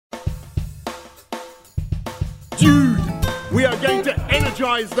Attitude! We are going to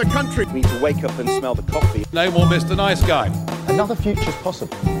energise the country. We need to wake up and smell the coffee. No more Mr. Nice Guy. Another future's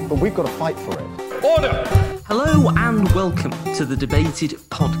possible, but we've got to fight for it. Order! Hello and welcome to the Debated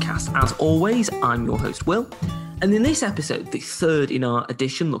podcast. As always, I'm your host, Will. And in this episode, the third in our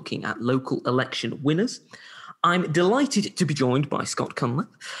edition looking at local election winners, I'm delighted to be joined by Scott Cunliffe,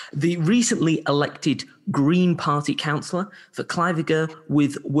 the recently elected Green Party councillor for Cliviger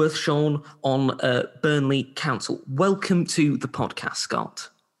with Worthshorn on Burnley Council. Welcome to the podcast,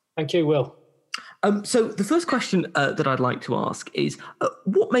 Scott. Thank you, Will. So the first question that I'd like to ask is,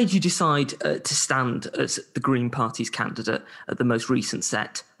 what made you decide to stand as the Green Party's candidate at the most recent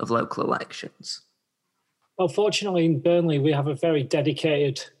set of local elections? Well, fortunately in Burnley, we have a very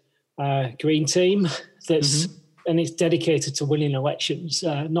dedicated Green team and it's dedicated to winning elections.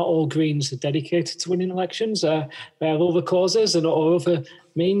 Not all Greens are dedicated to winning elections. They have other causes and other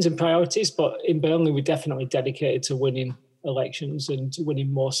means and priorities, but in Burnley, we're definitely dedicated to winning elections and to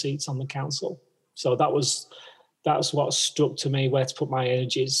winning more seats on the council. So that's what struck to me, where to put my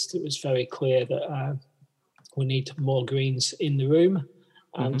energies. It was very clear that we need more Greens in the room,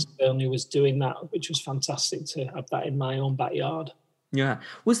 and Burnley was doing that, which was fantastic to have that in my own backyard. Yeah.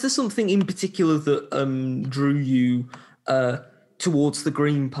 Was there something in particular that drew you towards the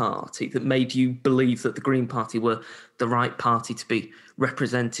Green Party, that made you believe that the Green Party were the right party to be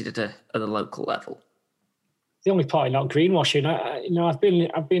represented at a local level? The only party not greenwashing.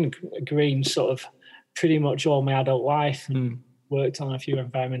 I've been a Green sort of pretty much all my adult life, and worked on a few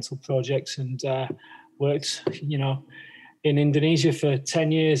environmental projects, and worked, in Indonesia for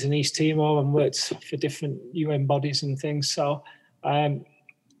 10 years in East Timor, and worked for different UN bodies and things. So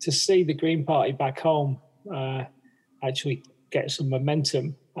to see the Green Party back home actually get some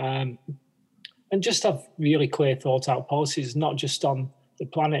momentum, and just have really clear thought out policies, not just on the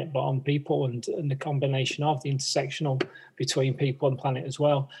planet, but on people, and the combination of the intersectional between people and planet as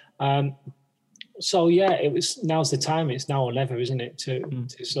well. So yeah, now's the time. It's now or never, isn't it, to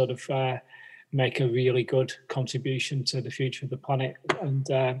sort of make a really good contribution to the future of the planet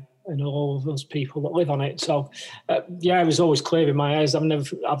and all of those people that live on it. So it was always clear in my eyes. I've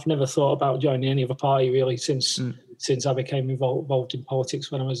never thought about joining any other party really since I became involved in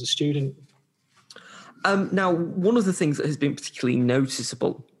politics when I was a student. Now, one of the things that has been particularly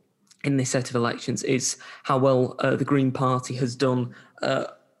noticeable in this set of elections is how well the Green Party has done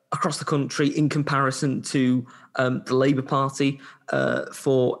across the country in comparison to the Labour Party,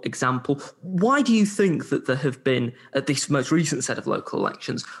 for example. Why do you think that there have been, at this most recent set of local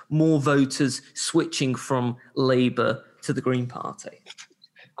elections, more voters switching from Labour to the Green Party?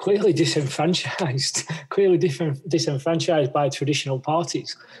 Clearly disenfranchised by traditional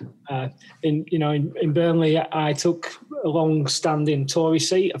parties. In Burnley, I took a long-standing Tory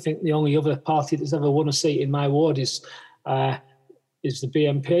seat. I think the only other party that's ever won a seat in my ward is the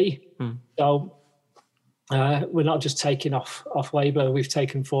BNP. So we're not just taking off Labour. We've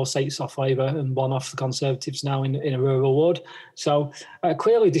taken 4 seats off Labour and 1 off the Conservatives now in a rural ward. So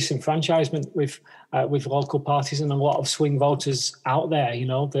clearly disenfranchisement with local parties, and a lot of swing voters out there,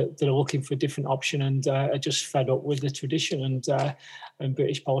 that are looking for a different option and are just fed up with the tradition and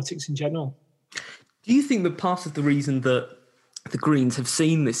British politics in general. Do you think that part of the reason that the Greens have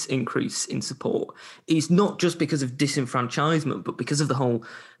seen this increase in support is not just because of disenfranchisement, but because of the whole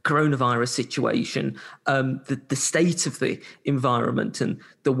coronavirus situation, the state of the environment and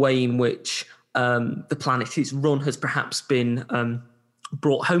the way in which the planet is run has perhaps been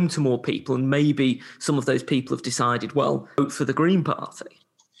brought home to more people, and maybe some of those people have decided, well, vote for the Green Party?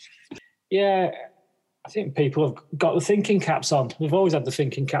 Yeah, I think people have got the thinking caps on. We've always had the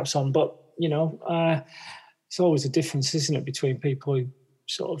thinking caps on, but, it's always a difference, isn't it, between people who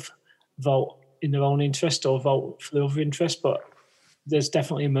sort of vote in their own interest or vote for the other interest. But there's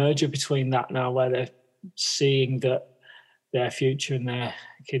definitely a merger between that now, where they're seeing that their future and their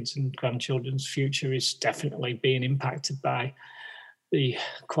kids' and grandchildren's future is definitely being impacted by the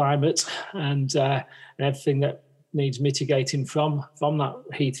climate and everything that needs mitigating from that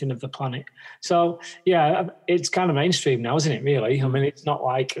heating of the planet. So yeah, it's kind of mainstream now, isn't it, really? I mean, it's not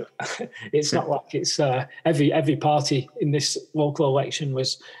like it's every party in this local election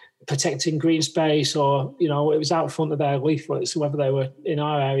was protecting green space, or it was out front of their leaflets, whether they were in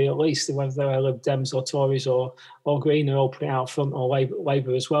our area at least, whether they were Lib Dems or Tories or Green, are all putting it out front, or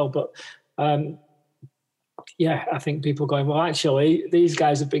Labour as well. But I think people going, well, actually, these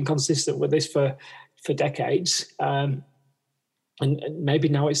guys have been consistent with this for decades, and maybe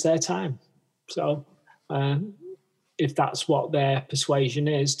now it's their time. So if that's what their persuasion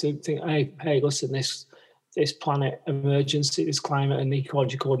is, to think, hey, listen, this planet emergency, this climate and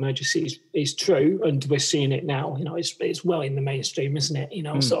ecological emergency is true, and we're seeing it now. It's well in the mainstream, isn't it?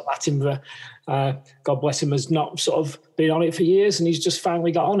 Sort of Attenborough, God bless him, has not sort of been on it for years, and he's just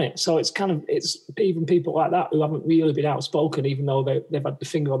finally got on it. So it's even people like that who haven't really been outspoken, even though they've had the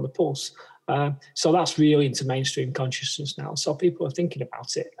finger on the pulse. So that's really into mainstream consciousness now. So people are thinking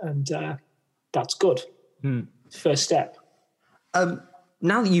about it, and that's good. First step.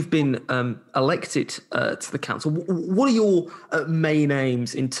 Now that you've been elected to the council, what are your main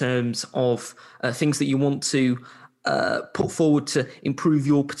aims in terms of things that you want to put forward to improve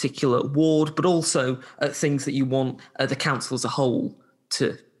your particular ward, but also things that you want the council as a whole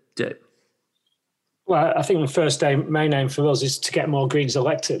to do? Well, I think the first main aim for us is to get more Greens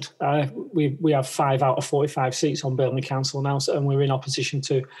elected. We have 5 out of 45 seats on Burnley Council now, and we're in opposition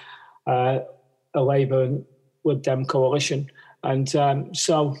to a Labour and Lib Dem coalition. And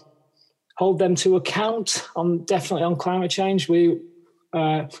so hold them to account definitely on climate change. We,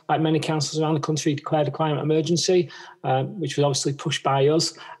 like many councils around the country, declared a climate emergency, which was obviously pushed by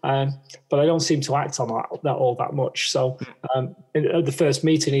us. But I don't seem to act on that all that much. So at the first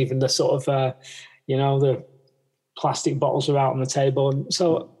meeting, even the sort of, the plastic bottles are out on the table. And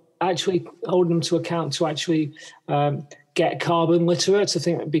so actually holding them to account to actually get carbon literate. I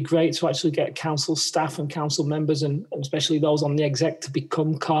think it'd be great to actually get council staff and council members and especially those on the exec to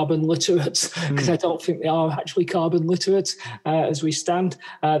become carbon literate, because I don't think they are actually carbon literate as we stand.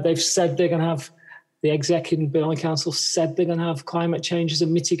 They've said they're going to have, the exec in Burnley Council said they're going to have climate change as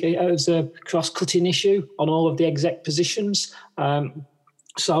a cross-cutting issue on all of the exec positions.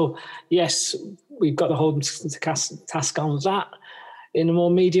 So yes, we've got to hold them to task on that. In a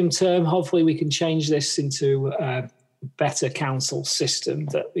more medium term, hopefully we can change this into better council system,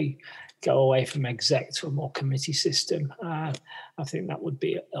 that we go away from exec to a more committee system. I think that would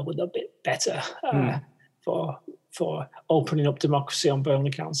be a little bit better for opening up democracy on Burnley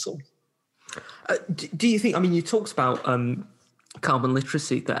Council. Do you think, you talked about carbon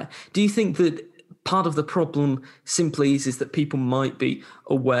literacy there. Do you think that part of the problem simply is that people might be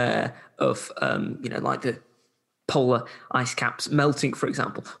aware of, like the polar ice caps melting, for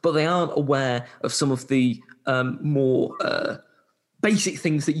example, but they aren't aware of some of the more basic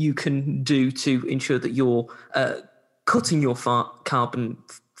things that you can do to ensure that you're cutting your carbon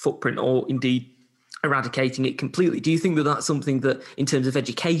footprint, or indeed eradicating it completely? Do you think that that's something that, in terms of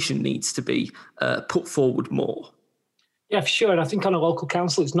education, needs to be put forward more? Yeah, for sure. And I think on a local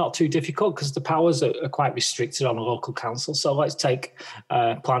council, it's not too difficult because the powers are quite restricted on a local council. So let's take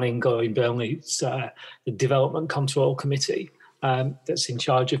planning going Burnley. It's the Development Control Committee that's in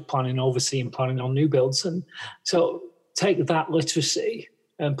charge of planning, overseeing planning on new builds. And so take that literacy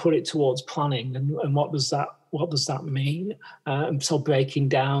and put it towards planning. And what does that mean? So breaking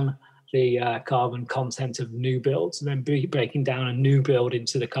down the carbon content of new builds, and then breaking down a new build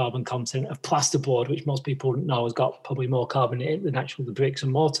into the carbon content of plasterboard, which most people know has got probably more carbon in it than actually the bricks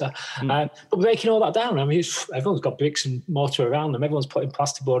and mortar. But breaking all that down, everyone's got bricks and mortar around them. Everyone's putting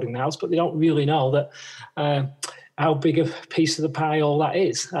plasterboard in the house, but they don't really know that how big a piece of the pie all that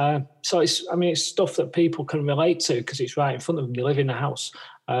is. So it's stuff that people can relate to because it's right in front of them. They live in the house.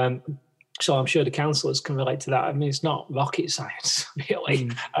 So I'm sure the councillors can relate to that. It's not rocket science,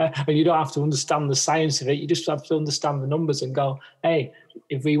 really. And you don't have to understand the science of it. You just have to understand the numbers and go, hey,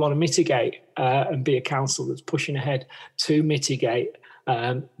 if we want to mitigate and be a council that's pushing ahead to mitigate,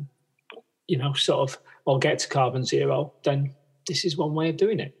 or get to carbon zero, then this is one way of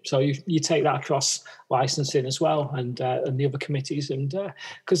doing it. So you take that across licensing as well and the other committees, and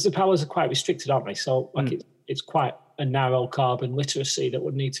because the powers are quite restricted, aren't they? So it's quite a narrow carbon literacy that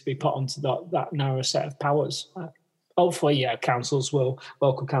would need to be put onto that narrow set of powers. Hopefully,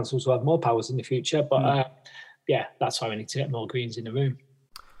 local councils will have more powers in the future, but that's why we need to get more Greens in the room.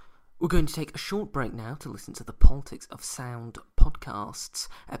 We're going to take a short break now to listen to the Politics of Sound podcasts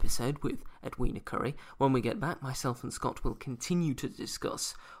episode with Edwina Curry. When we get back, myself and Scott will continue to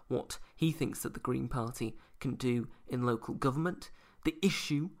discuss what he thinks that the Green Party can do in local government, the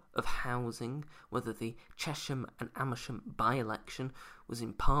issue of housing, whether the Chesham and Amersham by-election was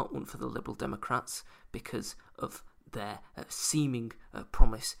in part one for the Liberal Democrats because of their seeming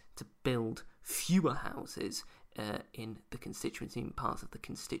promise to build fewer houses in the constituency, in parts of the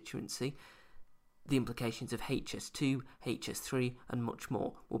constituency, the implications of HS2, HS3 and much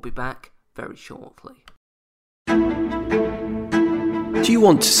more. We'll be back very shortly. Do you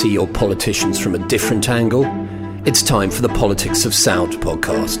want to see your politicians from a different angle? It's time for the Politics of Sound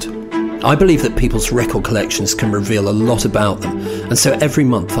podcast. I believe that people's record collections can reveal a lot about them, and so every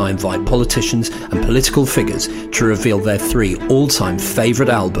month I invite politicians and political figures to reveal their 3 all-time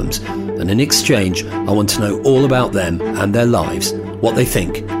favourite albums, and in exchange I want to know all about them and their lives, what they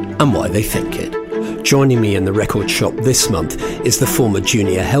think and why they think it. Joining me in the record shop this month is the former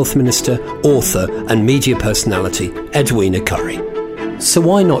Junior Health Minister, author and media personality Edwina Currie. So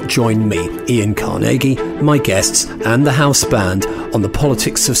why not join me, Ian Carnegie, my guests and the house band on the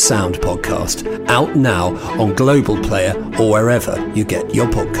Politics of Sound podcast, out now on Global Player or wherever you get your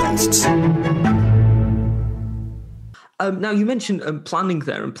podcasts. Now, you mentioned planning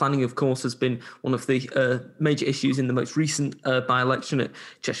there, and planning, of course, has been one of the major issues in the most recent by-election at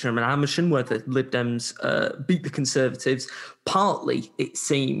Cheshire and Amersham, where the Lib Dems beat the Conservatives, partly, it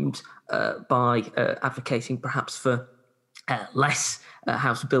seemed, by advocating perhaps for less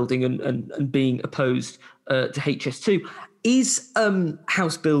house building and being opposed to HS2. Is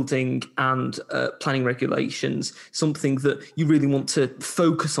house building and planning regulations something that you really want to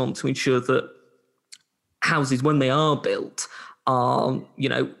focus on to ensure that houses, when they are built, are,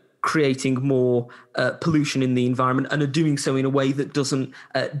 creating more pollution in the environment and are doing so in a way that doesn't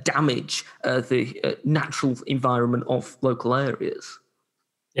damage the natural environment of local areas?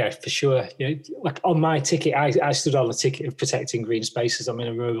 Yeah, for sure. Like on my ticket, I stood on the ticket of protecting green spaces. I'm in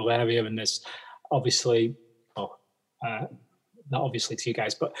a rural area, and there's obviously, not obviously to you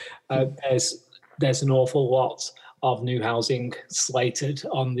guys, but there's an awful lot of new housing slated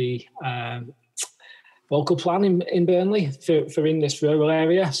on the local plan in Burnley for in this rural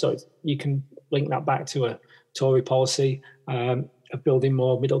area. So you can link that back to a Tory policy of building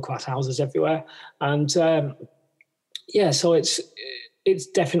more middle class houses everywhere, and so it's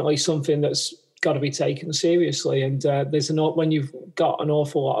definitely something that's got to be taken seriously. And when you've got an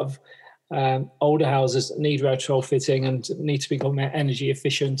awful lot of older houses that need retrofitting and need to become energy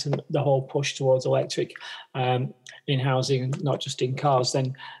efficient, and the whole push towards electric in housing, not just in cars,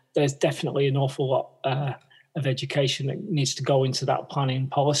 then there's definitely an awful lot of education that needs to go into that planning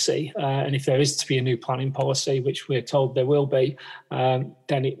policy. And if there is to be a new planning policy, which we're told there will be,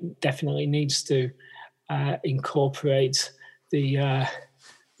 then it definitely needs to incorporate the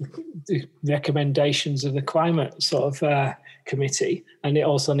recommendations of the climate sort of committee, and it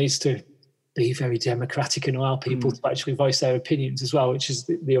also needs to be very democratic and allow people to actually voice their opinions as well, which is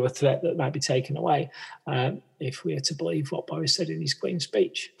the other threat that might be taken away if we are to believe what Boris said in his Queen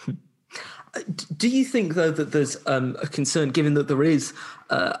speech. Do you think, though, that there's a concern, given that there is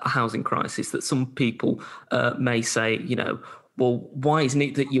a housing crisis, that some people may say, well, why isn't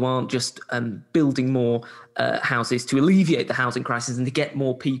it that you aren't just building more houses to alleviate the housing crisis and to get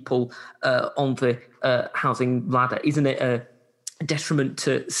more people on the housing ladder? Isn't it a detriment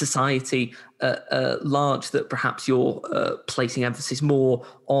to society large that perhaps you're placing emphasis more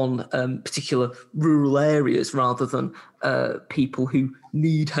on particular rural areas rather than people who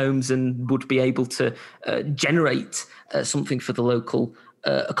need homes and would be able to generate something for the local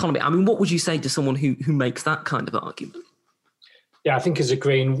economy? I mean, what would you say to someone who makes that kind of argument? Yeah, I think as a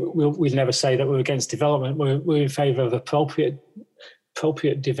Green, we'd never say that we're against development. We're in favour of appropriate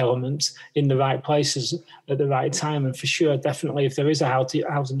development in the right places at the right time. And for sure, definitely, if there is a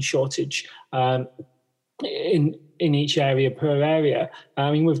housing shortage in each area per area, I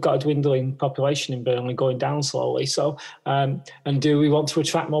mean, we've got a dwindling population in Burnley going down slowly. So, and do we want to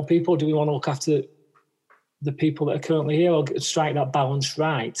attract more people? Do we want to look after the people that are currently here, or strike that balance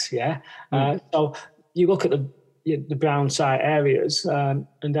right? Yeah. So you look at the brown site areas and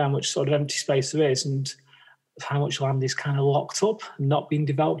how much sort of empty space there is, and how much land is kind of locked up and not being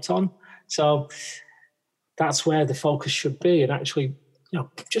developed on. So that's where the focus should be, and actually,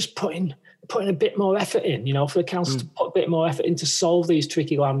 just putting a bit more effort in, for the council to put a bit more effort in to solve these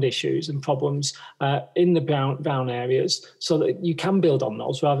tricky land issues and problems in the brown areas, so that you can build on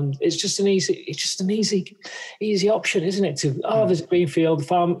those rather than it's just an easy option, isn't it? There's a greenfield,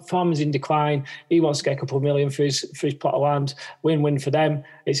 farmer's in decline, he wants to get a couple of million for his plot of land, win-win for them.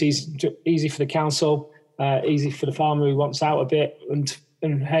 It's easy for the council, easy for the farmer who wants out a bit, and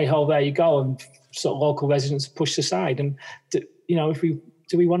hey ho, there you go, and sort of local residents pushed aside. And do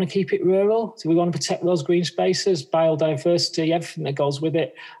we want to keep it rural? Do we want to protect those green spaces, biodiversity, everything that goes with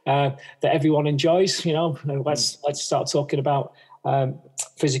it, that everyone enjoys? Let's start talking about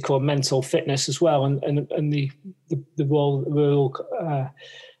physical and mental fitness as well, and the rural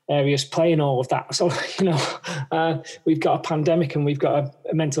areas playing all of that. So, we've got a pandemic and we've got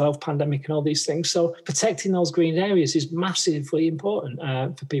a mental health pandemic and all these things. So protecting those green areas is massively important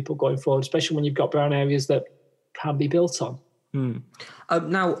for people going forward, especially when you've got brown areas that can be built on.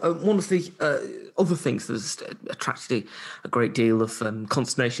 Now, one of the other things that's attracted a great deal of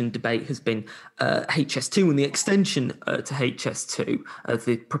consternation and debate has been HS2 and the extension to HS2,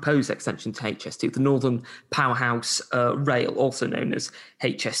 the proposed extension to HS2, the Northern Powerhouse Rail, also known as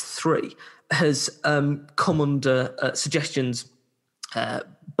HS3, has come under suggestions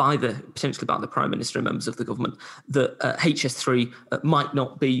potentially by the Prime Minister and members of the government that HS3 might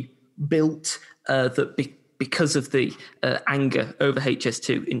not be built, because of the anger over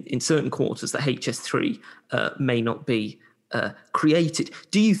HS2 in certain quarters, that HS3 may not be created.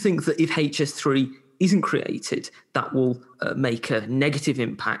 Do you think that if HS3 isn't created, that will make a negative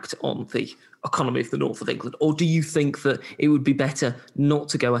impact on the economy of the north of England? Or do you think that it would be better not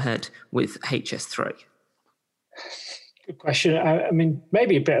to go ahead with HS3? Good question. I mean,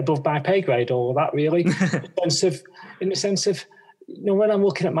 maybe a bit above my pay grade, all of that, really, in the sense of, when I'm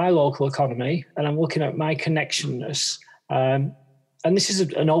looking at my local economy and I'm looking at my connectionness, and this is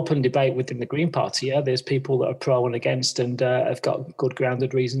an open debate within the Green Party. Yeah, there's people that are pro and against, and have got good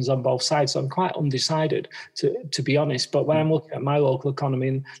grounded reasons on both sides. So I'm quite undecided, to be honest. But when I'm looking at my local economy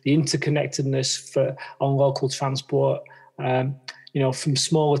and the interconnectedness on local transport, from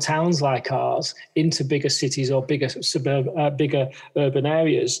smaller towns like ours into bigger cities or bigger urban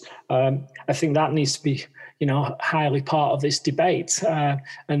areas, I think that needs to be, highly part of this debate,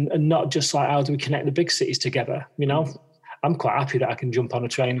 and not just like, how do we connect the big cities together? I'm quite happy that I can jump on a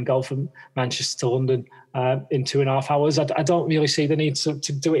train and go from Manchester to London in 2.5 hours. I don't really see the need to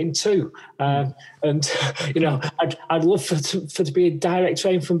do it in 2. And I'd love for to be a direct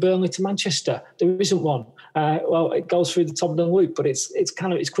train from Burnley to Manchester. There isn't one. Well, it goes through the Tottenham Loop, but it's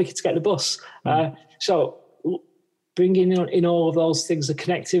quicker to get the bus. So bringing in all of those things, the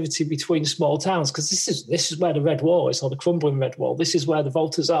connectivity between small towns, because this is where the red wall is, or the crumbling red wall. This is where the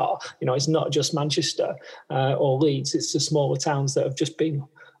voters are. It's not just Manchester or Leeds. It's the smaller towns that have just been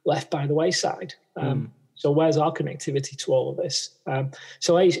left by the wayside. So where's our connectivity to all of this?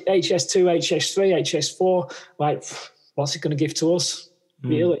 So HS2, HS3, HS4, like, what's it going to give to us,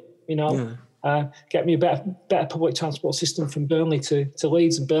 really? Get me a better public transport system from Burnley to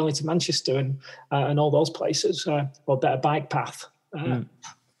Leeds and Burnley to Manchester and all those places, or better bike path.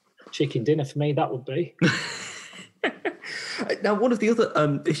 Chicken dinner for me, that would be. Now, one of the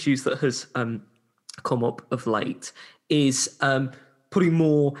other issues that has come up of late is putting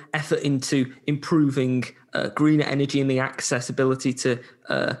more effort into improving greener energy and the accessibility to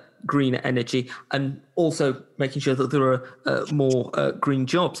greener energy, and also making sure that there are more green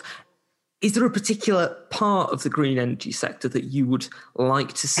jobs. Is there a particular part of the green energy sector that you would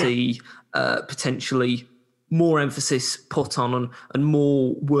like to see potentially more emphasis put on and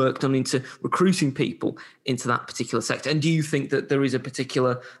more work done into recruiting people into that particular sector? And do you think that there is a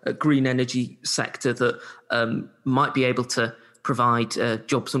particular green energy sector that might be able to provide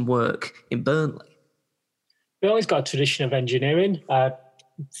jobs and work in Burnley? Burnley's got a tradition of engineering.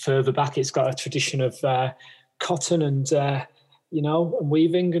 Further back, it's got a tradition of cotton and and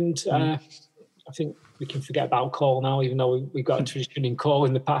weaving, and I think we can forget about coal now, even though we've got a tradition in coal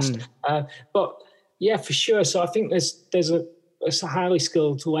in the past. But yeah, for sure. So I think there's a highly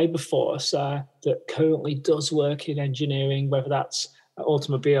skilled labour force that currently does work in engineering, whether that's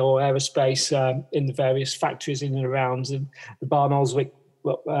automobile or aerospace, in the various factories in and around. And the Barnoldswick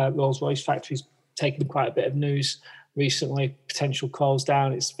Rolls-Royce factory's taken quite a bit of news recently. Potential close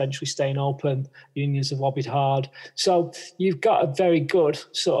down, it's eventually staying open. Unions have lobbied hard. So you've got a very good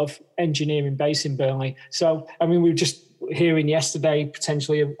sort of engineering base in Burnley. So, I mean, we were just hearing yesterday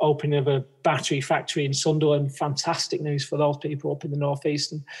potentially an opening of a battery factory in Sunderland. Fantastic news for those people up in the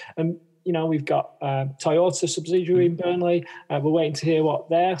northeast. And we've got Toyota subsidiary in Burnley. We're waiting to hear what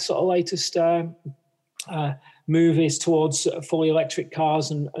their sort of latest move is towards fully electric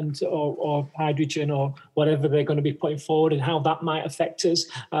cars or hydrogen or whatever they're going to be putting forward, and how that might affect us.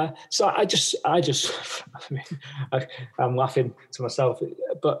 So I'm laughing to myself,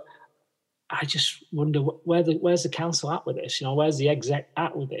 but I just wonder where's the council at with this? Where's the exec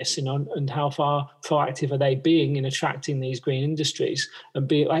at with this? And how far proactive are they being in attracting these green industries? And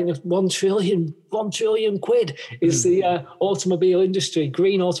be like, 1 trillion quid is the automobile industry,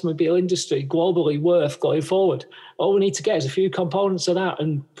 green automobile industry, globally worth going forward. All we need to get is a few components of that,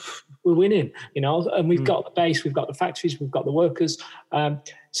 and we're winning. And we've got the base, we've got the factories, we've got the workers.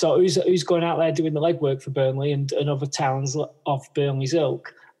 So who's going out there doing the legwork for Burnley and other towns of Burnley's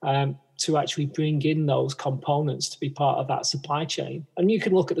ilk? To actually bring in those components to be part of that supply chain. And you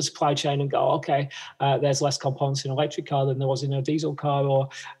can look at the supply chain and go, okay, there's less components in an electric car than there was in a diesel car or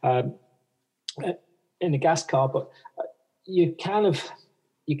in a gas car, but you kind of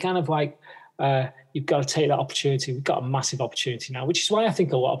like you've got to take that opportunity. We've got a massive opportunity now, which is why I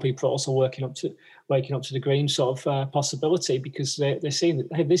think a lot of people are also waking up to the green sort of possibility, because they're seeing that,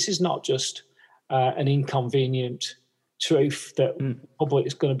 hey, this is not just an inconvenient truth that the public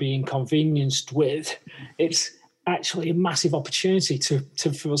is going to be inconvenienced with. It's actually a massive opportunity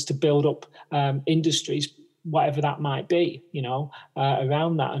for us to build up industries, whatever that might be,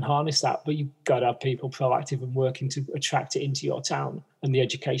 around that and harness that. But you've got to have people proactive and working to attract it into your town, and the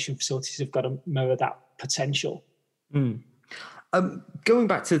education facilities have got to mirror that potential. Going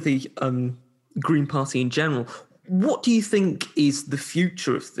back to the Green Party in general, what do you think is the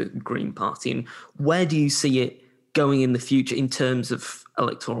future of the Green Party, and where do you see it going in the future in terms of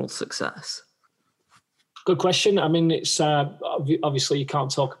electoral success? Good question. I mean, it's obviously you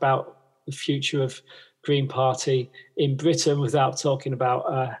can't talk about the future of Green Party in Britain without talking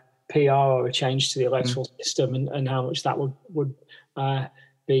about PR or a change to the electoral system, and how much that would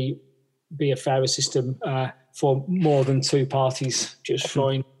be a fairer system for more than two parties just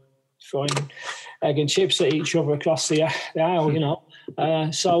throwing egg and chips at each other across the aisle.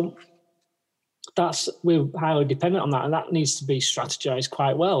 So we're highly dependent on that, and that needs to be strategized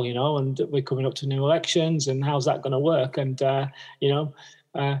quite well, and we're coming up to new elections, and how's that going to work? And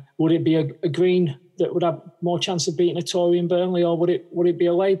would it be a Green that would have more chance of beating a Tory in Burnley, or would it be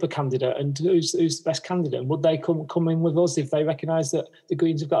a Labour candidate? And who's the best candidate? And would they come in with us if they recognise that the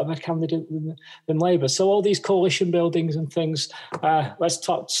Greens have got a better candidate than Labour? So all these coalition buildings and things, let's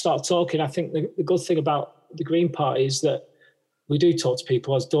start talking. I think the good thing about the Green Party is that we do talk to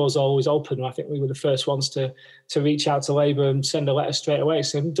people as doors are always open. And I think we were the first ones to reach out to Labour and send a letter straight away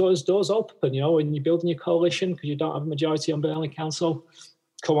saying doors open, when you're building your coalition because you don't have a majority on Burnley Council.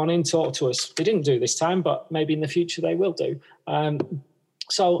 Come on in, talk to us. They didn't do this time, but maybe in the future they will do.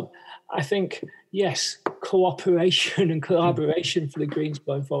 So I think, yes, cooperation and collaboration for the Greens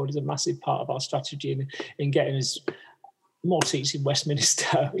going forward is a massive part of our strategy in getting us more seats in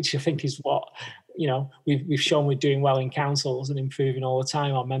Westminster, which I think is what, we've shown we're doing well in councils and improving all the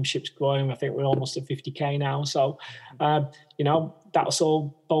time. Our membership's growing. I think we're almost at 50k now. So, that's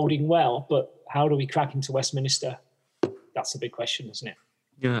all boding well. But how do we crack into Westminster? That's a big question, isn't it?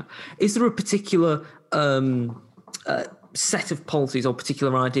 Yeah. Is there a particular set of policies or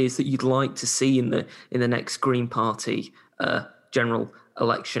particular ideas that you'd like to see in the next Green Party general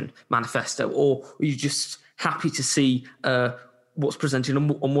election manifesto, or are you just happy to see what's presented on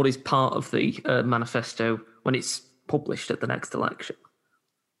what is part of the manifesto when it's published at the next election?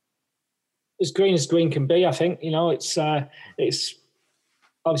 As green can be, I think. It's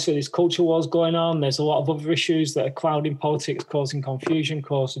obviously there's culture wars going on. There's a lot of other issues that are clouding politics, causing confusion,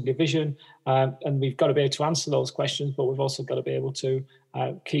 causing division, and we've got to be able to answer those questions. But we've also got to be able to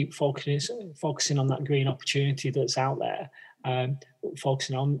keep focusing on that green opportunity that's out there,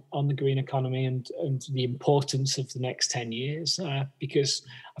 focusing on the green economy and the importance of the next 10 years. Because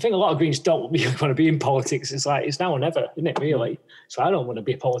I think a lot of Greens don't want to be in politics. It's like it's now or never, isn't it? Really. So I don't want to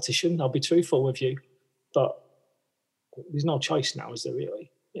be a politician. I'll be truthful with you, but there's no choice now, is there really?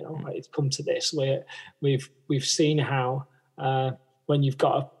 It's come to this where we've seen how when you've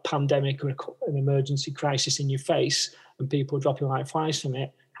got a pandemic or an emergency crisis in your face and people are dropping like flies from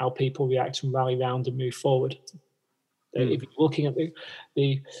it, how people react and rally round and move forward. If you're looking at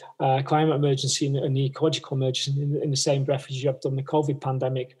the climate emergency and the ecological emergency in the same breath as you have done the COVID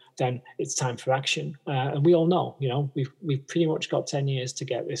pandemic, then it's time for action. And we all know, we've pretty much got 10 years to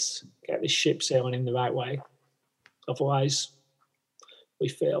get this ship sailing in the right way. Otherwise, we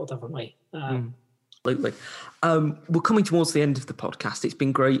failed, haven't we? Absolutely. We're coming towards the end of the podcast. It's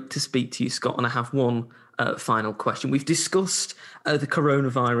been great to speak to you, Scott, and I have one final question. We've discussed the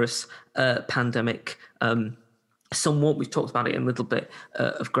coronavirus pandemic somewhat. We've talked about it in a little bit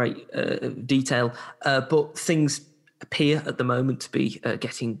of great detail, but things appear at the moment to be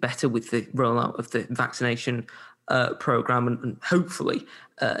getting better with the rollout of the vaccination programme, and hopefully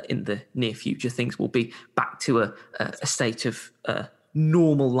in the near future things will be back to a state of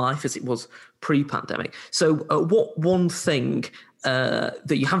normal life as it was pre-pandemic. So what one thing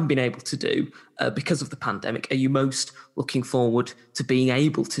that you haven't been able to do because of the pandemic are you most looking forward to being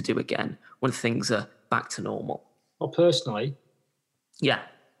able to do again when things are back to normal? Well, personally, yeah,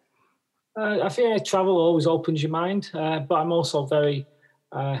 I think travel always opens your mind, but I'm also very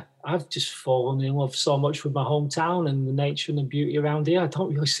I've just fallen in love so much with my hometown and the nature and the beauty around here. I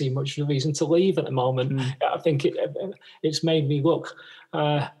don't really see much reason to leave at the moment. I think it's made me look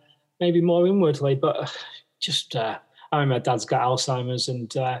maybe more inwardly, but just I mean, my dad's got Alzheimer's,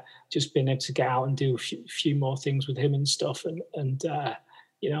 and just being able to get out and do a few more things with him and stuff, and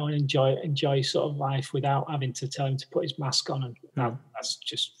and enjoy sort of life without having to tell him to put his mask on. And that's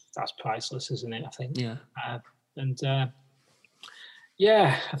priceless, isn't it? I think. Yeah.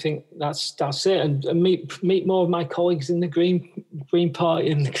 I think that's it. And meet more of my colleagues in the Green Party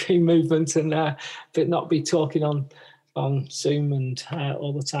and the Green Movement, and but not be talking on Zoom and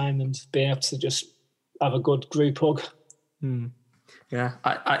all the time, and be able to just have a good group hug. Yeah,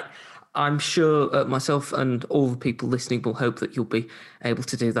 I'm sure myself and all the people listening will hope that you'll be able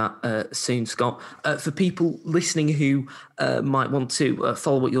to do that soon, Scott. For people listening who might want to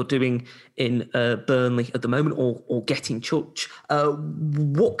follow what you're doing in Burnley at the moment, or get in touch,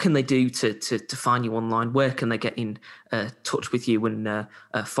 what can they do to find you online? Where can they get in touch with you and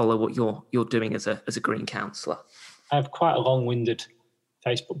follow what you're doing as a Green councillor? I have quite a long-winded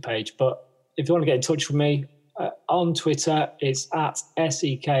Facebook page, but if you want to get in touch with me, on Twitter, it's at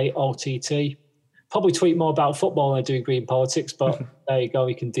SEKOTT. Probably tweet more about football than I do green politics, but there you go.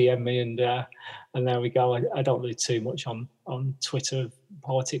 You can DM me, and there we go. I don't really too much on Twitter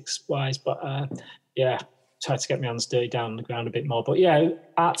politics-wise, but try to get me on the dirty down on the ground a bit more. But yeah,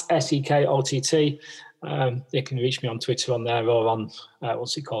 at SEKOTT. They can reach me on Twitter on there, or on,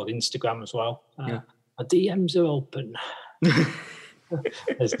 Instagram as well. My DMs are open,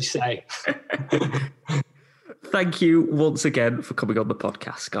 as they say. Thank you once again for coming on the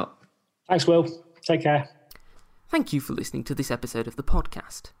podcast, Scott. Thanks, Will. Take care. Thank you for listening to this episode of the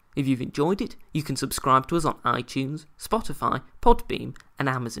podcast. If you've enjoyed it, you can subscribe to us on iTunes, Spotify, Podbean, and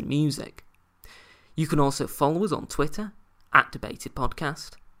Amazon Music. You can also follow us on Twitter,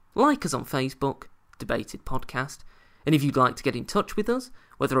 @DebatedPodcast, like us on Facebook, Debated Podcast, and if you'd like to get in touch with us,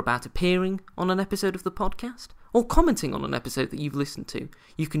 whether about appearing on an episode of the podcast or commenting on an episode that you've listened to,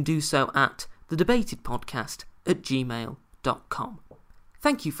 you can do so at thedebatedpodcast@gmail.com.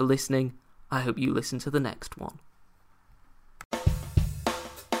 Thank you for listening. I hope you listen to the next one.